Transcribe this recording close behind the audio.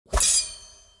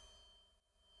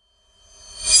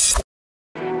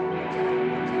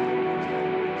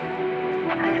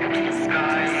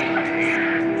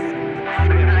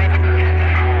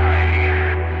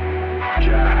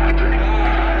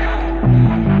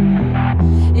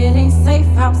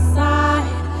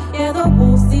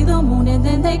see the moon and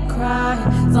then they cry.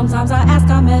 Sometimes I ask,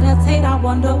 I meditate, I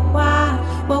wonder why.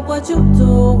 What would you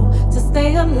do to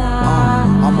stay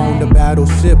alive? I'm on the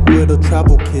battleship with a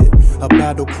travel kit, a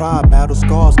battle cry, battle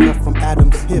scars cut from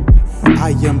Adam's hip.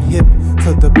 I am hip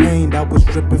to the pain that was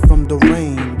dripping from the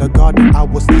rain. The garden I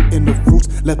was eating the fruits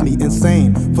left me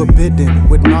insane. Forbidden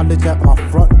with knowledge at my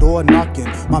front door knocking.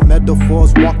 My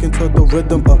metaphors walking to the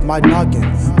rhythm of my noggin.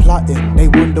 Plotting, they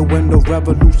wonder when the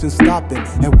revolution's stopping,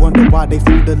 and wonder why they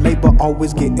feel the labor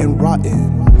always getting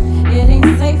rotten. It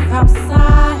ain't safe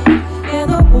outside. Yeah,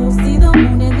 the wolves see the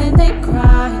moon and then they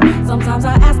cry. Sometimes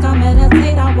I ask, I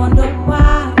meditate, I wonder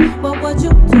why. What would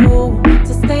you do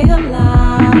to stay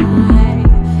alive?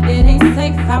 It ain't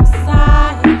safe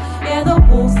outside. Yeah, the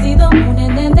wolves see the moon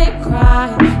and then they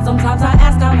cry. Sometimes I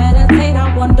ask, I meditate,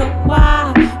 I wonder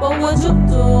why. What would you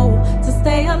do to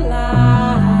stay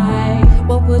alive?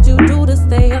 What would you do to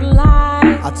stay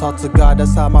alive? I talk to God,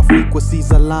 that's how my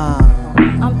frequencies align.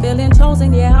 I'm feeling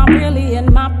chosen, yeah, I'm really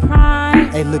in my prime.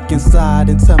 Hey, look inside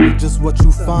and tell me just what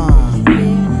you find.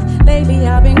 Yeah, lately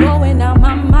I've been going out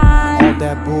my mind. All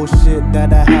that bullshit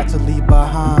that I had to leave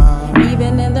behind.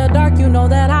 Even in the dark, you know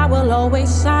that I will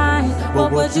always shine.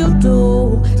 What would you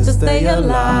do to stay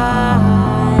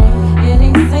alive? It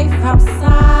ain't safe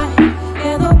outside.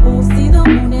 Yeah, the wolves see the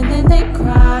moon and then they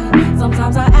cry.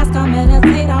 Sometimes I ask, I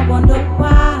meditate, I wonder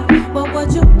why. What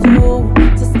would you do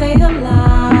to stay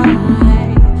alive?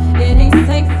 It ain't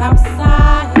safe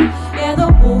outside. Yeah,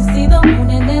 the wolves see the moon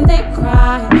and then they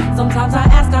cry. Sometimes I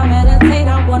ask, I meditate,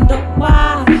 I wonder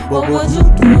why. What would you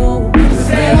do to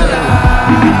stay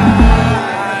alive?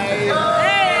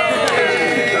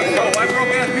 Why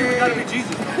broke ass people gotta be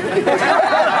Jesus?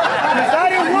 I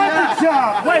didn't want the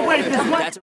job. Wait, this one.